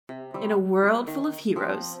In a world full of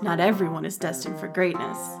heroes, not everyone is destined for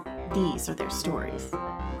greatness. These are their stories.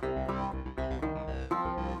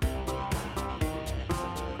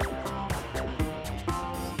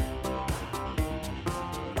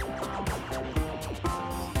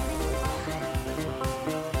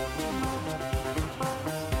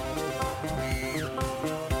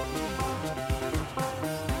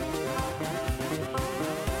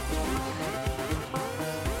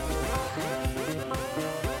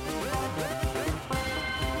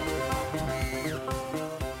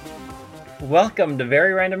 Welcome to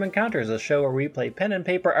Very Random Encounters, a show where we play pen and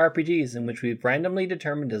paper RPGs in which we've randomly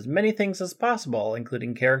determined as many things as possible,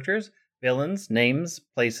 including characters, villains, names,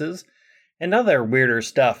 places, and other weirder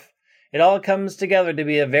stuff. It all comes together to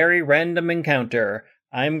be a very random encounter.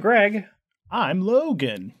 I'm Greg. I'm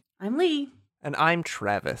Logan. I'm Lee. And I'm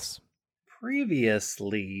Travis.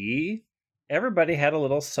 Previously, everybody had a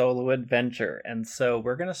little solo adventure, and so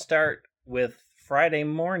we're going to start with Friday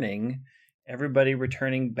morning, everybody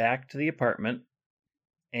returning back to the apartment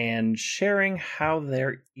and sharing how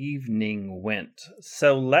their evening went.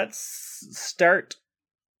 So let's start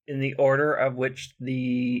in the order of which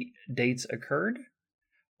the dates occurred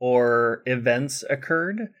or events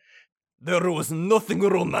occurred. There was nothing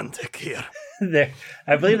romantic here. There,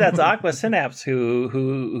 I believe that's Aqua Synapse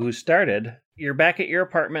who started. You're back at your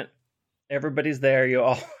apartment. Everybody's there. You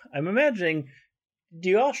all. I'm imagining. Do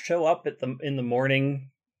you all show up in the morning?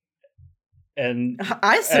 And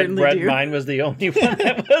I certainly do. Mine was the only one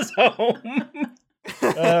that was home.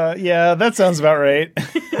 Yeah, that sounds about right.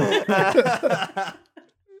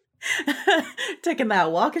 Taking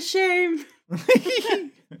that walk of shame.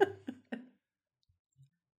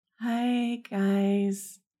 Hi,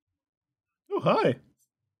 guys. Oh, hi.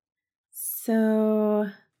 So,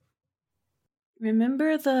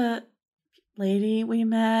 remember the lady we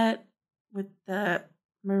met with the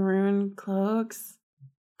maroon cloaks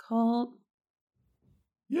cult?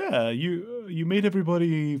 Yeah, you made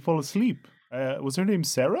everybody fall asleep. Was her name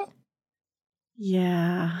Sarah?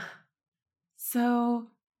 Yeah. So,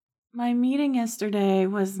 my meeting yesterday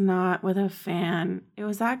was not with a fan. It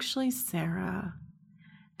was actually Sarah.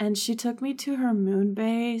 And she took me to her moon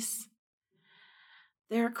base.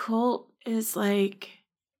 Their cult is like,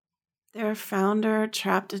 their founder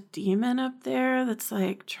trapped a demon up there that's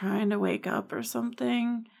like trying to wake up or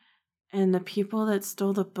something. And the people that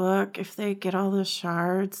stole the book, if they get all the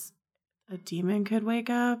shards, a demon could wake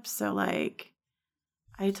up. So, like,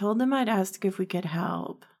 I told them I'd ask if we could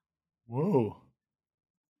help. Whoa.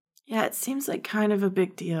 Yeah, it seems like kind of a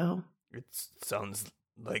big deal. It sounds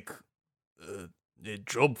like a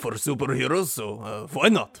job for superheroes, so why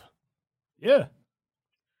not? Yeah.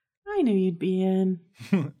 I knew you'd be in.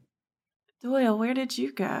 Doyle, where did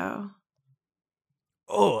you go?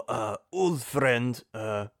 Oh, old friend,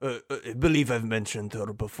 I believe I've mentioned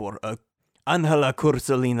her before, Angela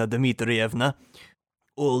Kursalina Dmitrievna,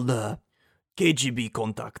 old KGB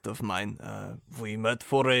contact of mine. We met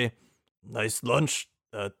for a nice lunch,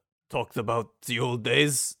 talked about the old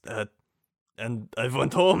days, and I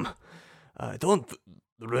went home. I don't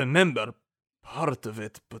remember part of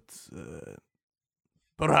it, but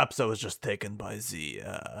perhaps I was just taken by the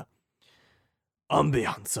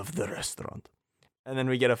ambiance of the restaurant. And then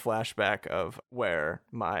we get a flashback of where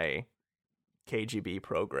my KGB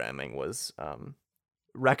programming was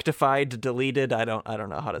rectified, deleted. I don't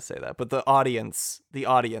know how to say that, but the audience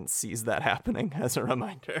sees that happening as a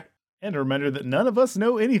reminder. And a reminder that none of us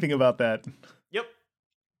know anything about that. Yep.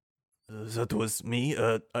 That was me.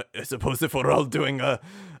 I suppose if we're all doing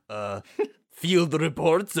field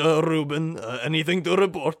reports, Ruben, anything to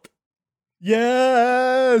report?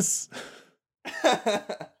 Yes!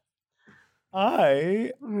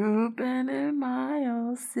 Ruben and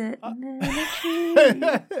Miles sitting in a tree.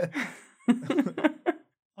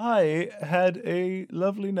 I had a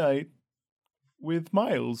lovely night with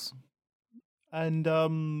Miles. And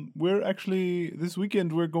we're actually, this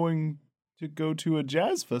weekend, we're going to go to a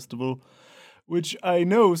jazz festival, which I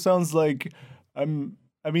know sounds like,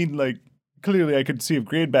 clearly I could see if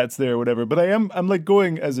Gradebat's there or whatever, but I'm like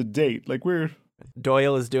going as a date. Like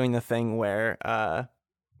Doyle is doing the thing where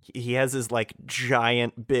he has his like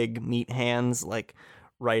giant big meat hands like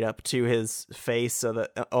right up to his face, so that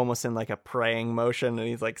almost in like a praying motion, and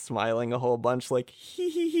he's like smiling a whole bunch, like hee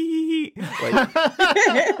hee hee hee, like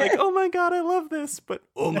like oh my god, I love this, but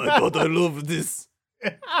oh my god, I love this.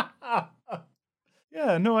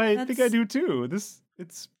 Yeah, no, I think I do too.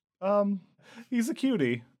 He's a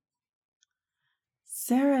cutie.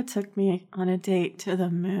 Sarah took me on a date to the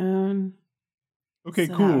moon. Okay,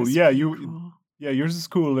 So cool. Yeah, cool. Yeah, yours is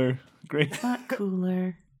cooler. Great. It's not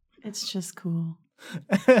cooler. It's just cool.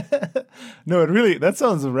 No, that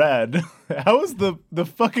sounds rad. How is the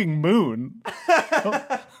fucking moon?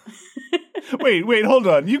 Wait, hold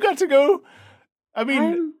on. You got to go? I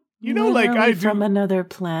mean, I'm like I literally do. from another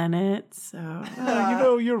planet, so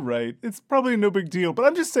You're right. It's probably no big deal. But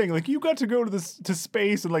I'm just saying, like, you got to go to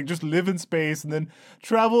space and like just live in space and then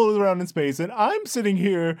travel around in space. And I'm sitting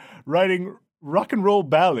here writing rock and roll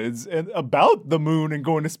ballads and about the moon and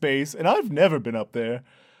going to space, and I've never been up there.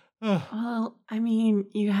 well, I mean,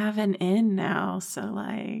 you have an inn now, so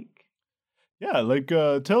like Yeah, like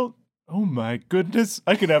tell. Oh my goodness,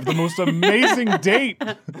 I could have the most amazing date.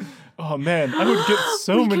 Oh man, I would get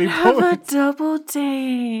so we many can have points. a double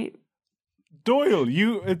date. Doyle,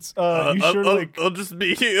 you sure like I'll just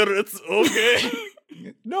be here. It's okay.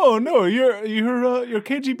 no, you're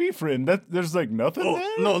KGB friend. There's like nothing Oh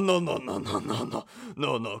there.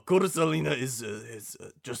 no. Corsalina is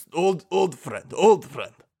just old friend.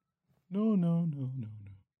 No.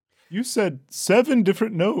 You said 7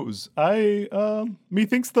 different no's.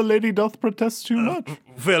 Methinks the lady doth protest too much.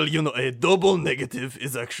 Well, a double negative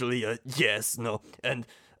is actually a yes, no, and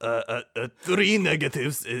 3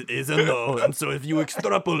 negatives is a no, and so if you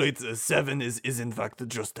extrapolate, 7 is in fact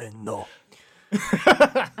just a no.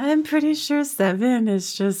 I'm pretty sure 7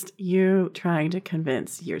 is just you trying to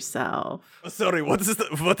convince yourself. Sorry, what is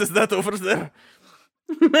that over there?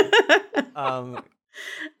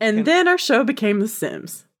 And then our show became The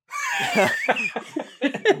Sims.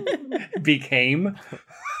 Became.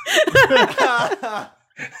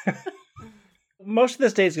 Most of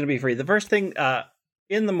this day is going to be free. The first thing,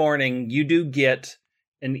 in the morning, you do get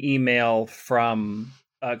an email from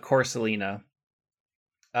Corsalina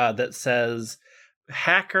that says,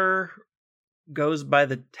 hacker goes by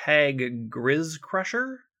the tag Grizz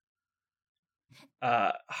Crusher.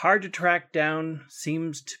 Hard to track down,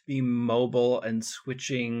 seems to be mobile and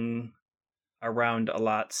switching around a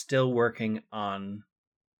lot, still working on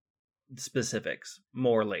specifics.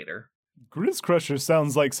 More later. Grizz Crusher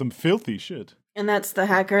sounds like some filthy shit. And that's the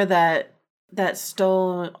hacker that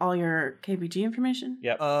stole all your KBG information?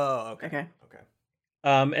 Yep. Oh, Okay.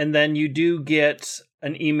 And then you do get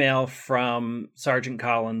an email from Sergeant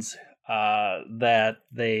Collins that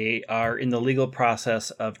they are in the legal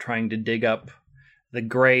process of trying to dig up the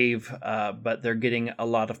grave, but they're getting a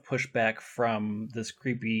lot of pushback from this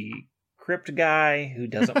creepy crypt guy who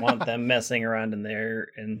doesn't want them messing around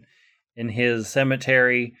in his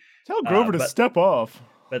cemetery. Tell Grover to step off.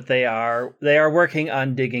 But they are working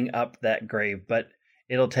on digging up that grave, but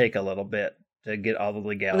it'll take a little bit to get all the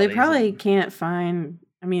legalities. They probably can't find.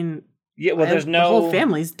 I mean, yeah. Well, there's no the whole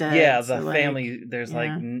family's dead. Yeah, so the family. There's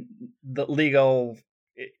the legal.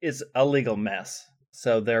 It's a legal mess.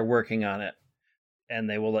 So they're working on it, and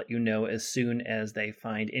they will let you know as soon as they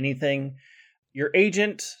find anything. Your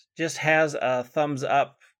agent just has a thumbs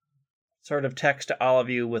up sort of text to all of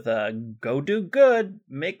you with a "go do good,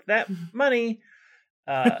 make that money,"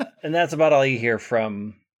 and that's about all you hear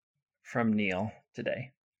from Neil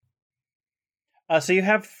today. So you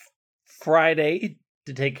have Friday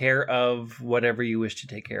to take care of whatever you wish to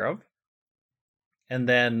take care of. And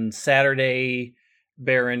then Saturday,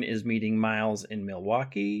 Baron is meeting Miles in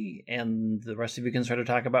Milwaukee, and the rest of you can sort of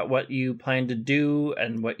talk about what you plan to do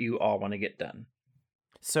and what you all want to get done.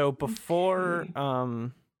 So before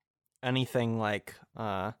anything like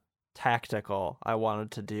tactical, I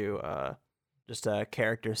wanted to do just a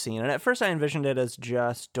character scene. And at first I envisioned it as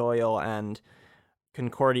just Doyle and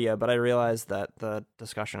Concordia, but I realized that the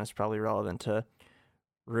discussion is probably relevant to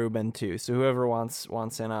Ruben too. So whoever wants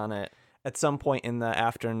in on it, at some point in the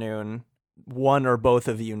afternoon, one or both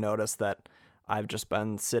of you notice that I've just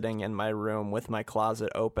been sitting in my room with my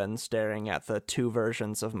closet open, staring at the 2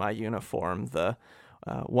 versions of my uniform. The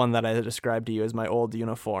one that I described to you as my old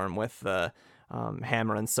uniform with the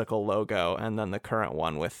hammer and sickle logo, and then the current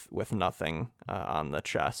one with nothing on the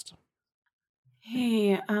chest.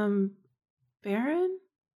 Hey, Baron,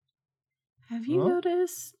 have you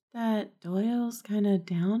noticed that Doyle's kind of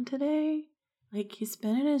down today? Like, he's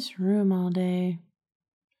been in his room all day.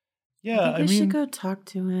 Yeah, I think we should go talk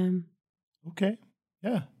to him. Okay,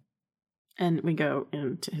 yeah. And we go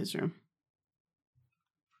into his room.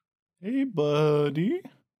 Hey, buddy.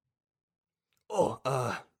 Oh,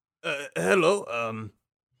 hello. I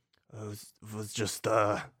was just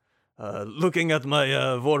looking at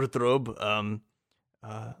my wardrobe.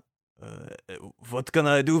 What can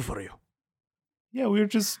I do for you? Yeah, we were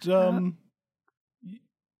just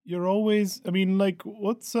you're always. I mean, like,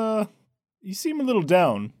 what's you seem a little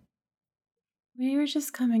down. We were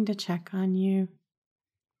just coming to check on you.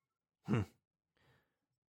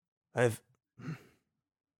 I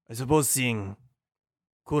suppose seeing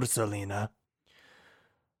Corsalina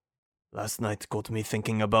last night got me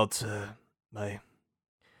thinking about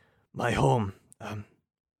my home.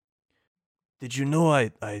 Did you know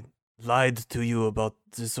I lied to you about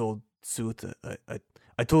this old suit?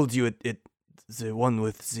 I told you it the one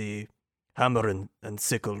with the hammer and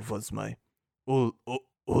sickle was my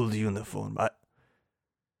old uniform.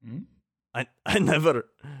 I never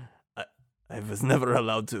I was never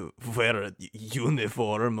allowed to wear a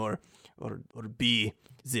uniform or be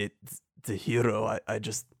the hero. I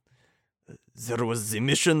just there was the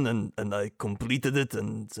mission and I completed it,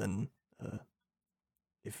 and then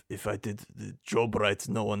if I did the job right,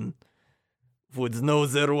 no one would know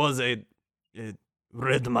there was a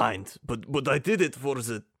red mind. But I did it for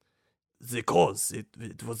the cause.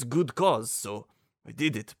 It was good cause, so I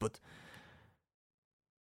did it. But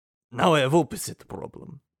now I have opposite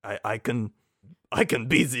problem. I can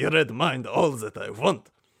be the red mind all that I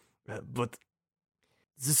want, but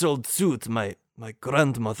this old suit my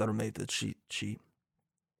grandmother made it. She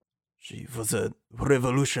was a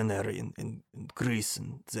revolutionary in Greece,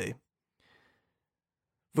 and they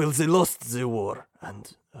lost the war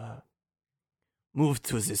and moved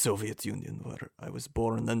to the Soviet Union, where I was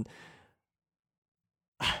born, and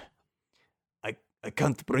I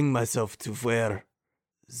can't bring myself to wear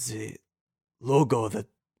the logo that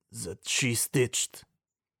she stitched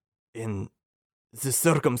in the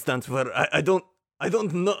circumstance where I don't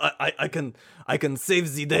know. I can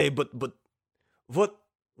save the day, but what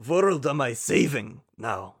world am I saving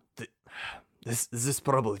now? This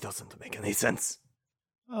probably doesn't make any sense.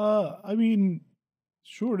 I mean,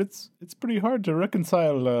 sure, it's pretty hard to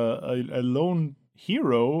reconcile a lone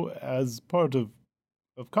hero as part of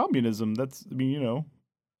communism. That's, I mean, you know.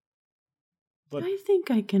 But I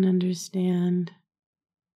think I can understand.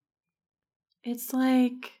 It's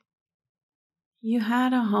like you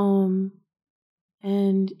had a home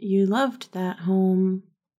and you loved that home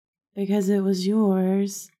because it was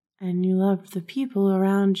yours and you loved the people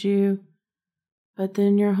around you, but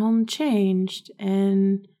then your home changed,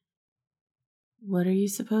 and what are you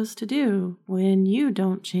supposed to do when you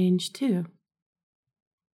don't change too?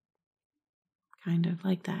 Kind of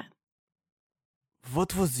like that.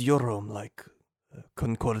 What was your home like,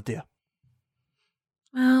 Concordia?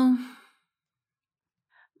 Well,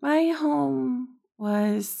 my home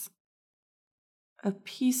was a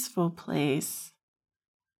peaceful place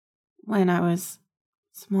when I was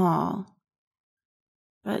small.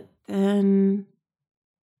 But then,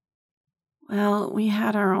 well, we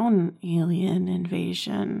had our own alien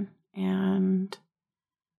invasion, and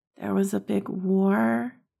there was a big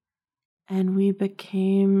war, and we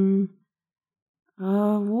became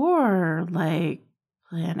a war-like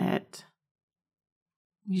planet.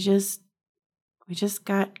 We just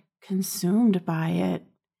got consumed by it.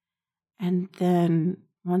 And then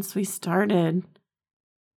once we started,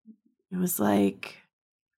 it was like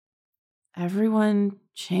everyone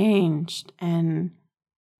changed, and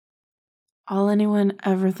all anyone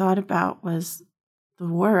ever thought about was the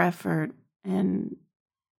war effort and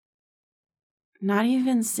not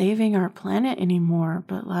even saving our planet anymore,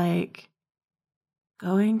 but like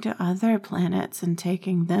going to other planets and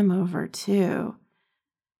taking them over too.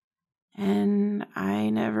 And I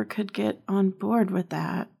never could get on board with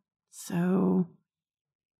that. So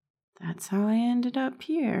that's how I ended up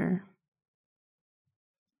here.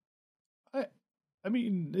 I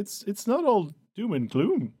mean, it's not all doom and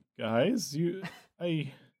gloom, guys.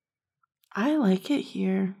 I like it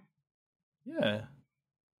here. Yeah.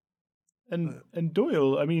 And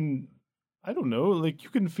Doyle, I mean, I don't know, like,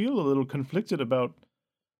 you can feel a little conflicted about.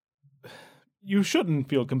 You shouldn't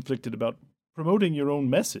feel conflicted about promoting your own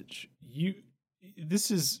message.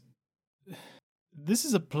 This is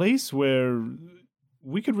a place where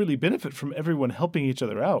we could really benefit from everyone helping each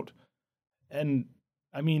other out. And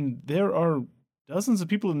I mean, there are dozens of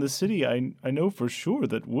people in the city I know for sure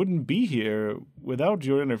that wouldn't be here without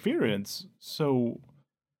your interference. So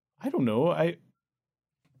I don't know. I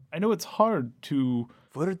know it's hard to.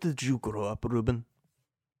 Where did you grow up, Ruben?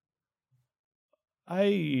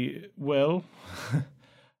 Well,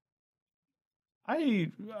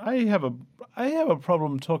 I have a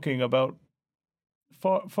problem talking about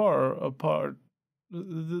far apart.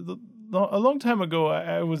 A long time ago,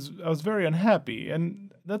 I was very unhappy,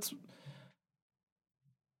 and that's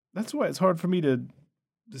why it's hard for me to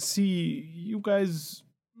see you guys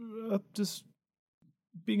just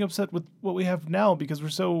being upset with what we have now, because we're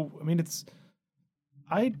so. I mean, it's.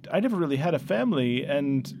 I never really had a family,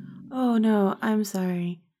 and. Oh no, I'm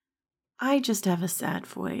sorry. I just have a sad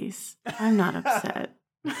voice. I'm not upset.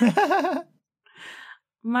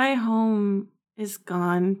 My home is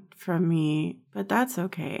gone from me, but that's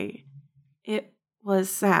okay. It was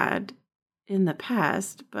sad, in the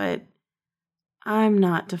past, but I'm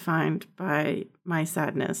not defined by my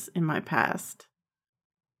sadness in my past.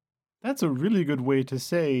 That's a really good way to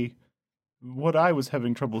say what I was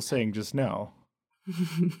having trouble saying just now.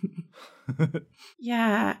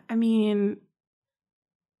 Yeah, I mean,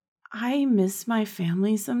 I miss my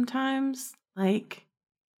family sometimes. Like,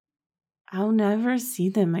 I'll never see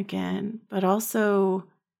them again, but also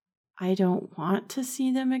I don't want to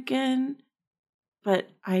see them again, but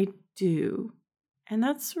I do. And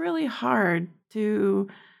that's really hard to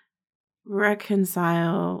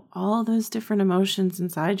reconcile all those different emotions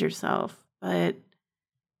inside yourself. But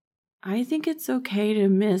I think it's okay to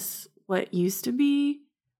miss what used to be,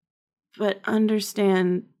 but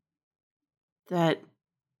understand that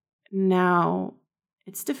now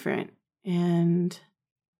it's different and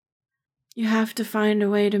you have to find a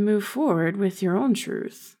way to move forward with your own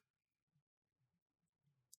truth.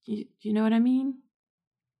 You know what I mean?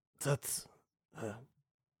 That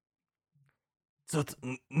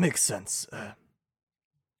makes sense.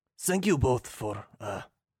 Thank you both for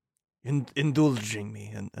indulging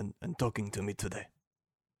me and talking to me today.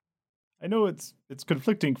 I know it's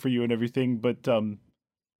conflicting for you and everything, but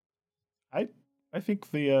I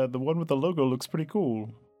think the one with the logo looks pretty cool.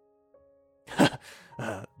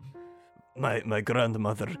 My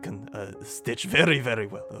grandmother can stitch very, very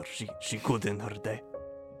well, or she could in her day.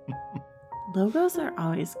 Logos are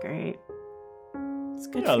always great. It's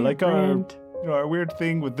good Yeah, for like your our brand. our weird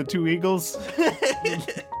thing with the two eagles.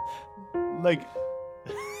 like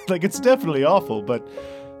it's definitely awful, but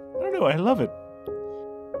I don't know, I love it.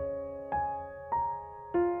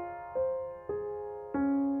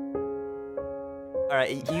 All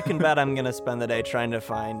right, you can bet I'm gonna spend the day trying to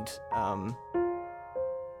find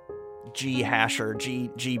G Hasher,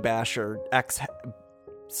 G Basher, X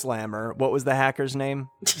Slammer. What was the hacker's name?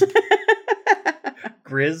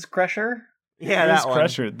 Grizz Crusher? Yeah, Grizz that one.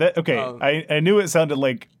 Crusher. Okay, I knew it sounded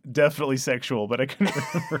like definitely sexual, but I couldn't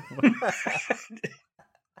remember what.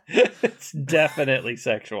 It's definitely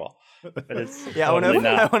sexual, but it's totally I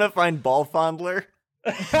not. want to find Ball Fondler.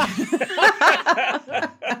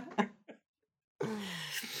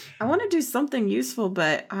 I want to do something useful,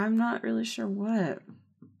 but I'm not really sure what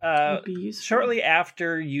would be useful. Shortly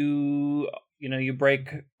after you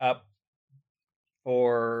break up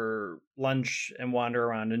for lunch and wander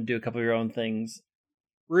around and do a couple of your own things,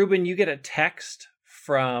 Ruben, you get a text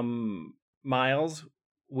from Miles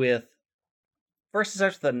with, first it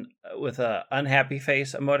starts with a unhappy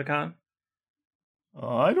face emoticon.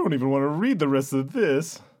 Oh, I don't even want to read the rest of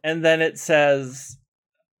this. And then it says,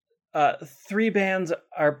 3 bands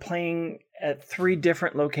are playing at 3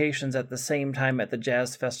 different locations at the same time at the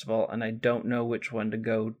jazz festival, and I don't know which one to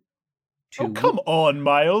go to. Oh, come on,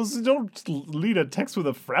 Miles. Don't lead a text with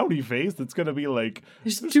a frowny face that's going to be like,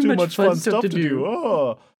 there's too much fun stuff to do.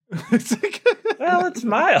 Oh. Well, it's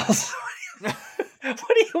Miles. What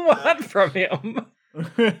do you want from him?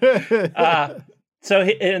 So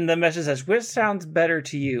in the message says, which sounds better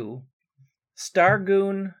to you?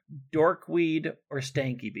 Stargoon, Dorkweed, or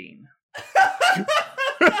Stanky Bean?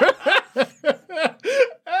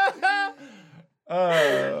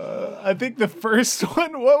 I think the first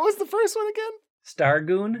one. What was the first one again?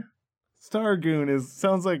 Stargoon? Stargoon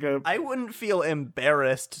sounds like a. I wouldn't feel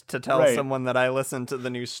embarrassed to tell someone that I listened to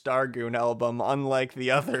the new Stargoon album, unlike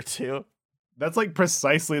the other two. That's like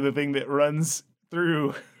precisely the thing that runs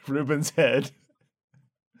through Ruben's head.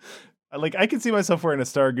 I can see myself wearing a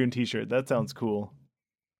Stargoon t-shirt. That sounds cool.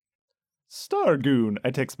 Stargoon,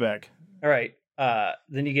 I text back. All right.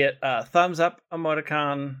 Then you get a thumbs up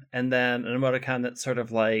emoticon, and then an emoticon that's sort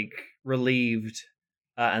of like relieved,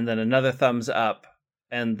 and then another thumbs up,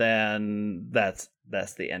 and then that's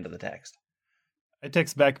the end of the text. I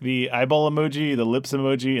text back the eyeball emoji, the lips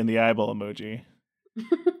emoji, and the eyeball emoji.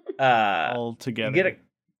 All together. You get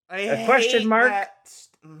a question mark.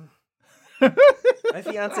 My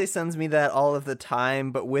fiance sends me that all of the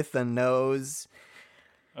time, but with the nose.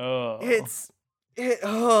 Oh.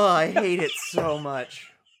 I hate it so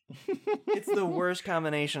much. It's the worst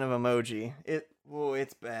combination of emoji.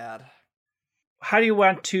 It's bad. How do you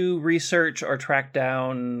want to research or track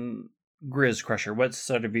down Grizz Crusher? What's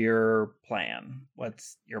sort of your plan?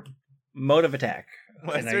 What's your mode of attack?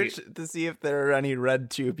 I search to see if there are any red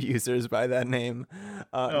tube users by that name.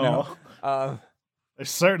 No. There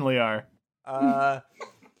certainly are. I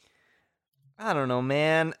don't know,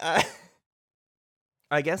 man.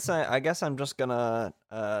 I guess I'm just gonna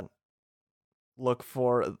look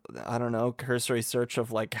for, I don't know, cursory search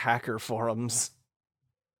of like hacker forums.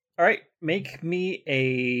 All right, make me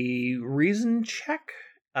a reason check,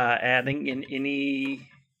 adding in any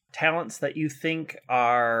talents that you think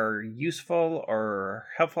are useful or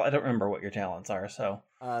helpful? I don't remember what your talents are, so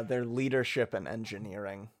Their leadership and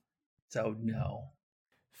engineering. no.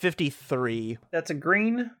 53. That's a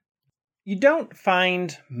green. You don't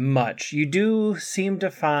find much. You do seem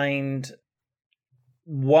to find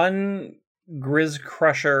one Grizz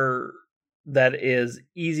Crusher that is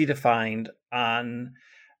easy to find on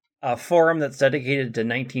a forum that's dedicated to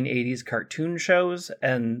 1980s cartoon shows,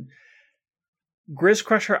 and Grizz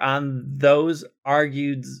Crusher on those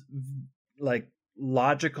argued like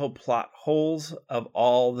logical plot holes of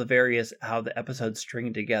all the various how the episodes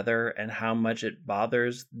string together and how much it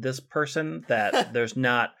bothers this person that there's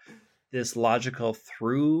not this logical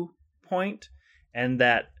through point, and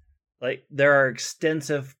that like there are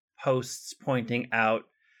extensive posts pointing out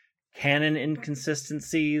canon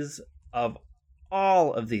inconsistencies of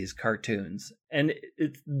all of these cartoons. And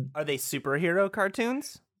Are they superhero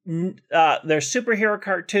cartoons? they're superhero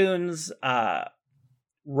cartoons,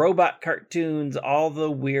 robot cartoons, all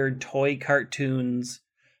the weird toy cartoons,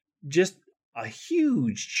 just a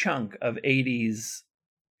huge chunk of 80s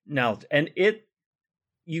knowledge. And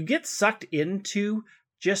you get sucked into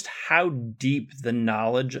just how deep the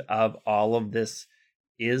knowledge of all of this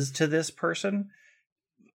is to this person.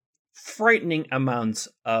 Frightening amounts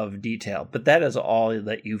of detail, but that is all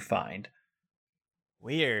that you find.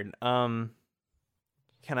 Weird. Can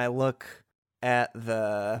I look at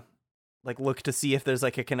look to see if there's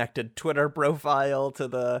like a connected Twitter profile to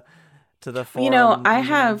the forum? You know, I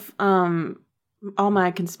have all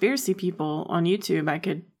my conspiracy people on YouTube. I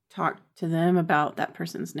could talk to them about that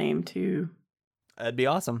person's name too. That'd be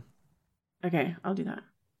awesome. Okay, I'll do that.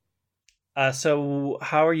 So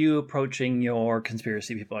how are you approaching your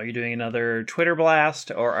conspiracy people? Are you doing another Twitter blast,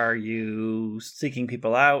 or are you seeking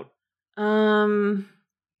people out? I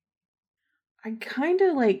kind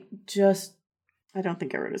of I don't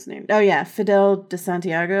think I wrote his name. Oh yeah, Fidel de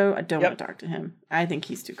Santiago. I don't want to talk to him. I think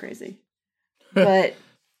he's too crazy. But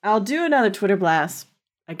I'll do another Twitter blast,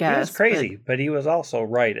 I guess. He was crazy, but he was also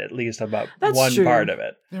right at least about one true. part of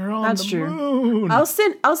it. They're on That's the true. moon. I'll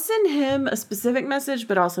send him a specific message,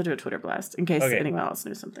 but also do a Twitter blast in case anyone else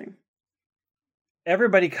knew something.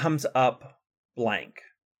 Everybody comes up blank.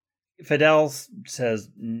 Fidel says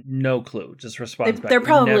no clue, just responds back. They're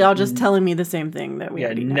probably all just telling me the same thing that we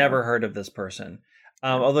already know. Never heard of this person.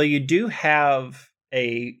 Although you do have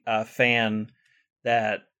a fan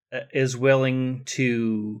that is willing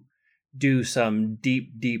to do some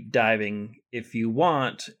deep diving if you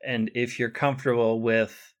want, and if you're comfortable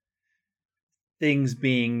with things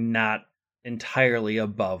being not entirely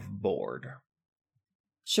above board.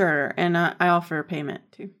 Sure, and I offer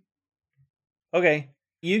payment too. Okay.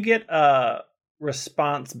 You get a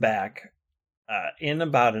response back in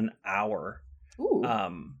about an hour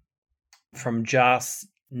from Joss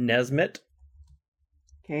Nesmith.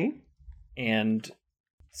 Okay. And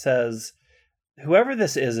says, whoever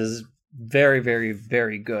this is very, very,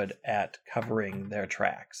 very good at covering their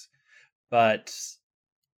tracks. But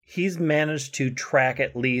he's managed to track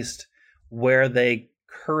at least where they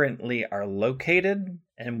currently are located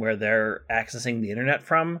and where they're accessing the internet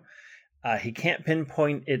from. He can't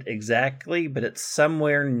pinpoint it exactly, but it's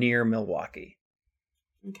somewhere near Milwaukee.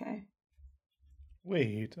 Okay.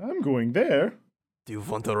 Wait, I'm going there. Do you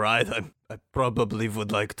want a ride? I probably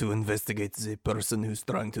would like to investigate the person who's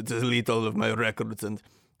trying to delete all of my records, and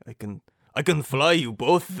I can fly you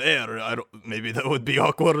both there. Maybe that would be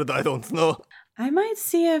awkward. I don't know. I might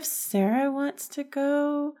see if Sarah wants to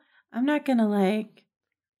go. I'm not gonna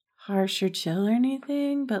harsh or chill or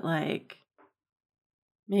anything, but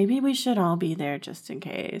maybe we should all be there just in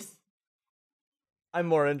case. I'm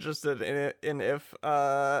more interested in if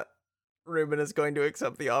Ruben is going to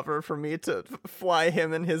accept the offer for me to fly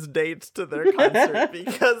him and his date to their concert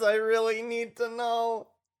because I really need to know.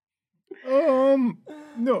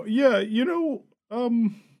 No, yeah, it's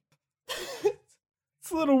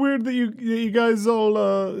a little weird that you guys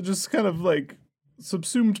all just kind of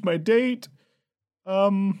subsumed my date.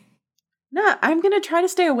 No, I'm gonna try to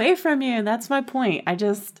stay away from you. That's my point. I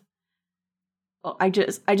just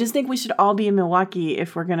think we should all be in Milwaukee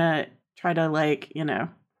if we're gonna try to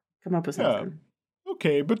come up with something. Yeah.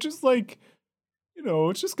 Okay, but just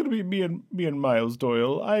it's just gonna be me and Miles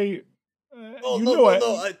Doyle.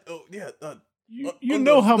 You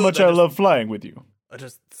know how much I love flying with you. I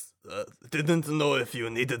just didn't know if you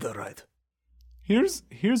needed a ride. Here's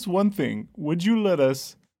one thing. Would you let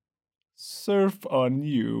us surf on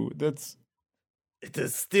you? It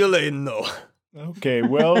is still a no. Okay,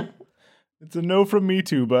 well, it's a no from me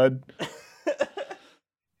too, bud.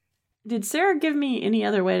 Did Sarah give me any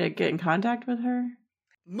other way to get in contact with her?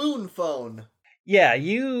 Moon phone. Yeah,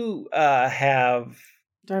 you have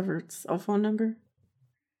Divert's cell phone number?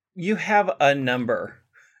 a number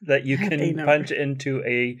that you I have a can number. punch into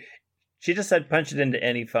a. She just said punch it into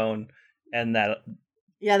any phone, and that.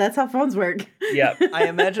 Yeah, that's how phones work. Yep. I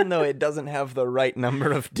imagine though it doesn't have the right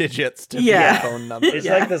number of digits to Yeah. be a phone number. It's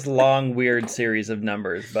Yeah. like this long, weird series of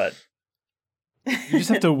numbers, but You just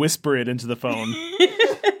have to whisper it into the phone.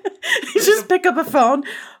 You just pick up a phone.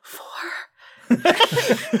 4.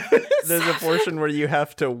 There's a portion where you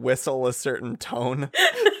have to whistle a certain tone.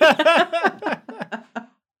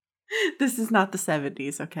 This is not the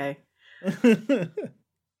 70s, okay?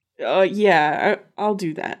 Yeah, I'll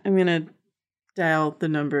do that. I'm gonna dial the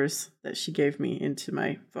numbers that she gave me into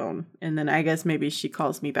my phone, and then I guess maybe she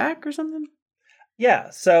calls me back or something. yeah.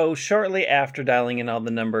 So shortly after dialing in all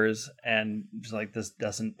the numbers and just like this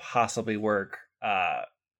doesn't possibly work,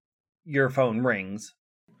 your phone rings.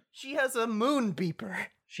 She has a moon beeper.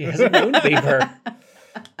 She has a moon beeper,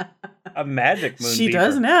 a magic moon. She beeper.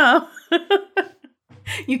 does now.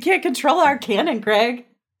 You can't control our cannon, Greg.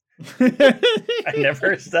 I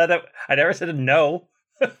never said it. I never said a no.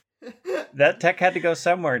 That tech had to go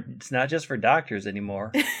somewhere. It's not just for doctors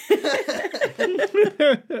anymore.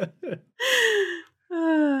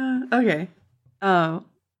 Okay. Oh.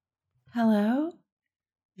 Hello?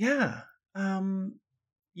 Yeah.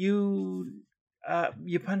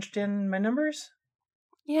 You punched in my numbers?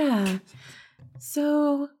 Yeah.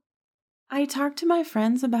 So I talked to my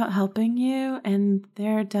friends about helping you, and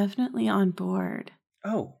they're definitely on board.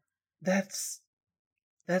 Oh, that's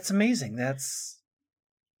amazing.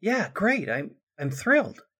 Yeah, great. I'm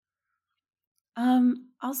thrilled.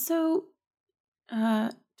 Also,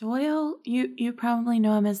 Doyle, you probably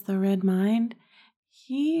know him as the Red Mind.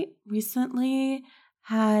 He recently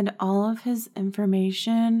had all of his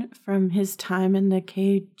information from his time in the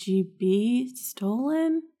KGB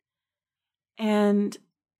stolen. And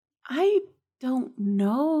I don't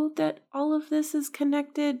know that all of this is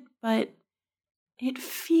connected, but it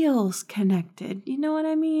feels connected. You know what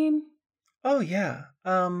I mean? Oh yeah.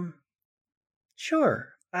 Sure.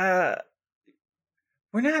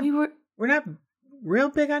 We're not real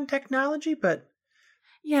big on technology, but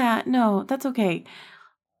Yeah, no, that's okay.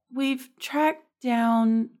 We've tracked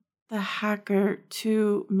down the hacker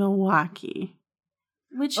to Milwaukee,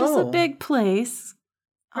 which is a Oh. big place.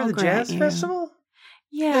 for I'll the grant jazz you. festival?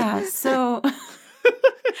 Yeah, so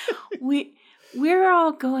we're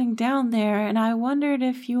all going down there, and I wondered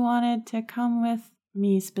if you wanted to come with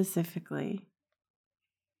me specifically.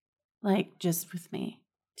 Like, just with me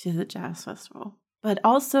to the jazz festival. But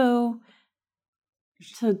also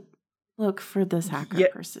to look for this hacker Yeah.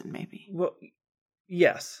 person, maybe. Well,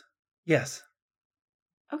 yes.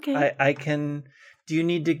 Okay. I can. Do you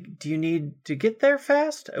need to get there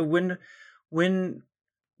fast? When?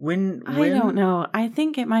 I don't know. I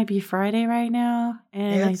think it might be Friday right now.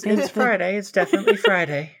 And Yeah, I think it's Friday. It's definitely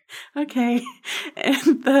Friday. Okay.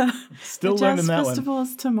 And the Still jazz learning that one. festival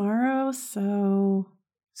is tomorrow, so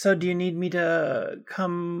So do you need me to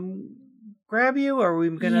come grab you, or are we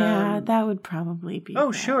gonna? yeah, that would probably be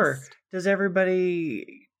Oh, sure. best. Does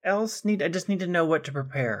everybody else need? I just need to know what to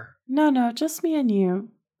prepare. No, just me and you.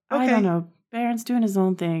 I Okay. don't know. Baron's doing his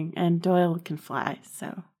own thing, and Doyle can fly,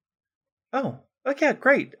 so. Oh, okay,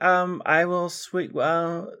 great. I will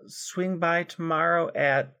swing by tomorrow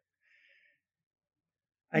at.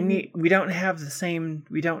 We don't have the same.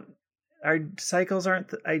 We don't. Our cycles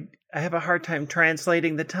aren't. I have a hard time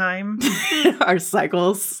translating the time. Our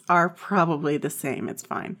cycles are probably the same. It's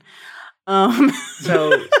fine.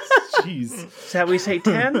 So, Jeez. shall we say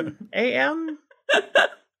 10 a.m.?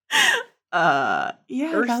 Yeah,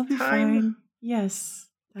 Earth that'll be time? fine. Yes.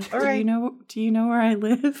 All Do right. you know where I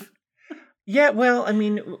live? Yeah. Well, I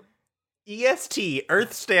mean, EST,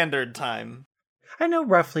 Earth Standard Time. I know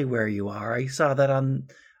roughly where you are. I saw that on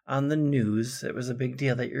the news. It was a big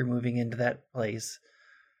deal that you're moving into that place.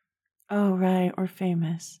 Oh, right. Or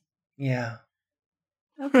famous. Yeah.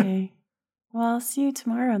 Okay. Well, I'll see you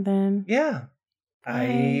tomorrow then. Yeah.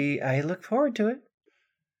 Bye. I look forward to it.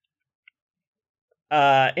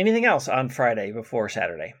 Anything else on Friday before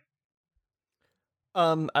Saturday?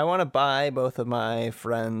 I want to buy both of my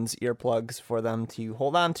friends earplugs for them to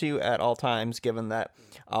hold on to at all times, given that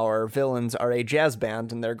our villains are a jazz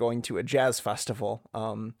band and they're going to a jazz festival.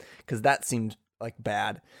 Because that seems like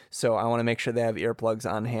bad. So I want to make sure they have earplugs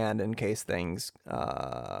on hand in case things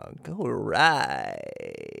go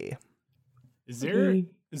right. Is there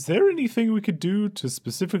Okay. anything we could do to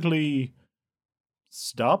specifically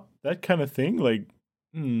stop that kind of thing? Like,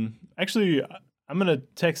 actually, I'm gonna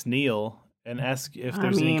text Neil and ask if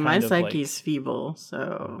there's any kind my of psyche's feeble,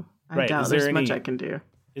 so I Right, doubt is there there's much any- I can do.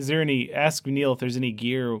 Is there ask Neil if there's any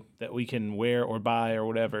gear that we can wear or buy or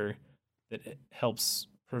whatever that helps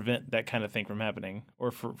prevent that kind of thing from happening,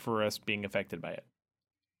 or for us being affected by it?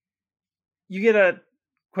 You get a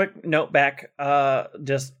quick note back.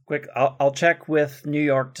 Just quick. I'll check with New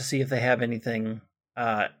York to see if they have anything.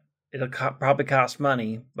 It'll probably cost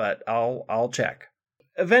money, but I'll check.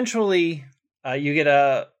 Eventually, you get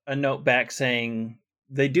a note back saying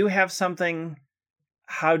they do have something.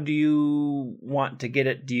 How do you want to get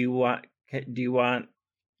it? Do you want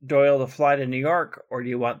Doyle to fly to New York, or do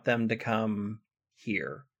you want them to come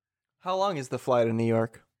here? How long is the flight to New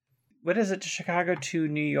York? What is it? Chicago to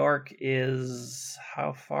New York is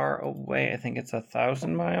how far away? I think it's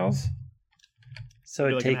 1,000 miles. So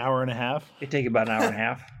Maybe like an hour and a half. It'd take about an hour and a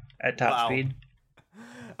half at top Wow. speed.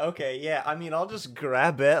 Okay, yeah. I mean, I'll just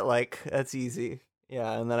grab it. Like, that's easy.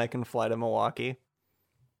 Yeah, and then I can fly to Milwaukee.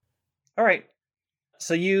 All right.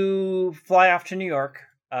 So you fly off to New York,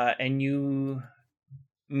 and you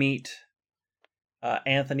meet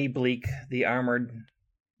Anthony Bleak, the armored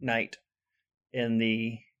knight, in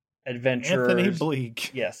the Adventurers. Anthony Bleak.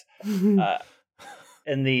 Yes.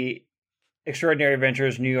 In the Extraordinary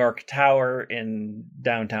Adventures New York Tower in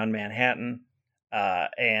downtown Manhattan.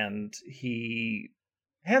 And he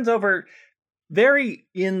hands over very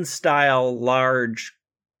in-style, large,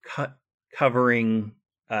 covering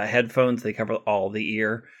headphones. They cover all the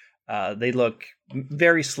ear. They look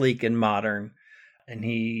very sleek and modern. And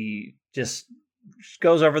he just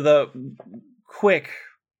goes over the quick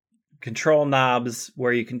control knobs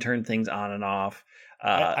where you can turn things on and off.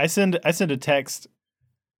 I send a text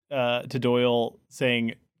to Doyle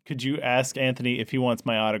saying, "Could you ask Anthony if he wants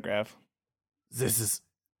my autograph?" This is...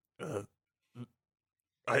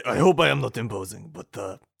 I hope I am not imposing, but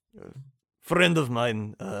a friend of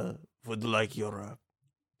mine would like your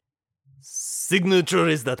signature.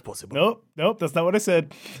 Is that possible? Nope, that's not what I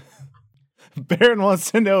said. Baron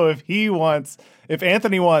wants to know if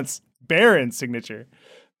Anthony wants Baron's signature.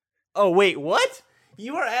 Oh, wait, what?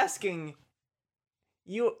 You are asking...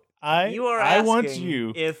 You are asking I want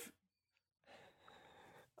you. if...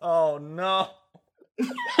 Oh, no.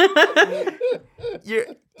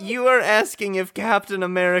 You are asking if Captain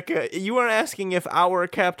America... You are asking if our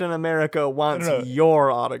Captain America wants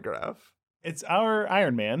your autograph. It's our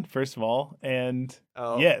Iron Man, first of all, and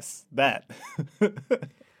yes, that.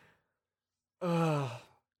 Well,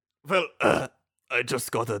 I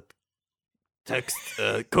just got a text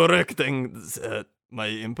correcting my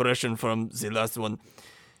impression from the last one.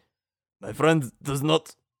 My friend does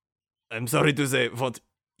not, I'm sorry to say, want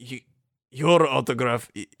your autograph.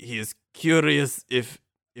 He is curious if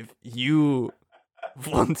you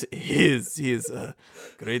want his. He is a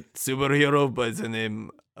great superhero by the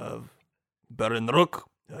name of Baron Rook.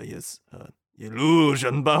 He has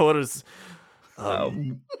illusion powers.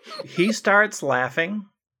 He starts laughing.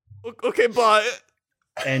 Okay, bye.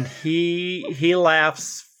 And he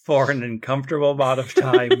laughs for an uncomfortable amount of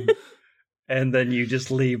time, and then you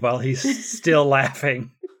just leave while he's still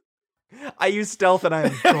laughing. I use stealth and I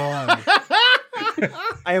am gone.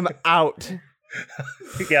 I am out.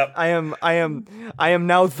 Yep. I am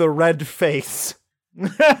now the red face.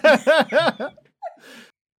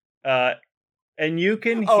 And you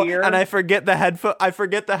can hear. And I forget the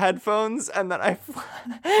headphones, and then I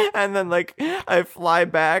fly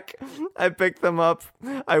back. I pick them up.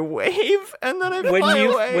 I wave, and then I fly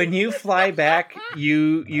away. When you fly back,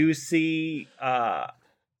 you see,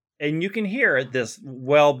 and you can hear this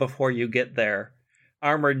well before you get there.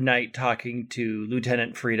 Armored Knight talking to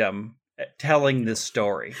Lieutenant Freedom, telling this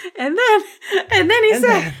story, and then he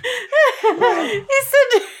said,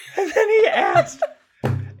 and then he asked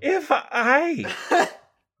if I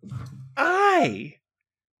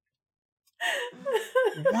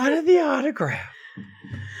wanted the autograph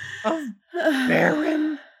of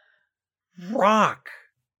Baron Rock.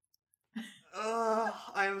 I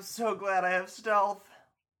am so glad I have stealth.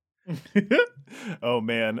 Oh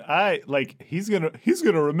man, he's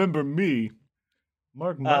gonna remember me.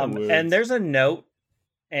 Mark my words. And there's a note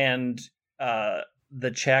and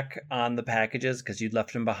the check on the packages because you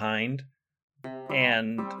left them behind.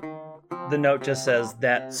 And the note just says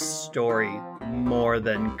that story more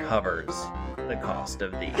than covers the cost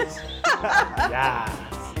of these. Yes.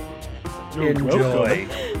 Enjoy.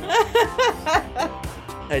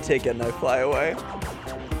 I take it and I fly away.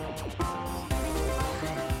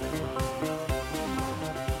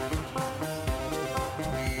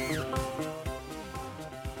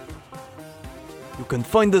 You can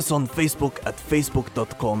find us on Facebook at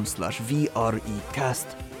facebook.com/VREcast,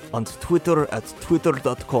 on Twitter at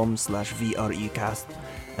twitter.com/VREcast,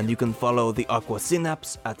 and you can follow the Aqua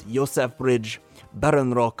Synapse at Yosef Bridge,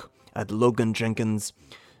 Baron Rock at Logan Jenkins,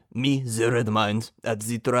 me, the Red Mind, at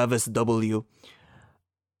the Travis W,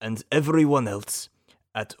 and everyone else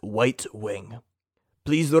at White Wing.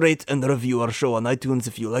 Please rate and review our show on iTunes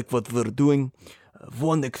if you like what we're doing.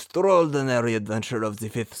 One extraordinary adventure of the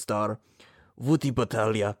 5th star, Vuti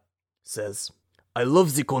Battaglia, says, I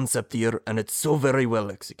love the concept here and it's so very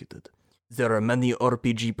well executed. There are many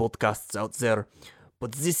RPG podcasts out there,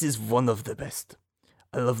 but this is one of the best.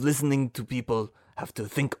 I love listening to people have to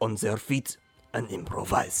think on their feet and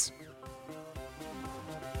improvise.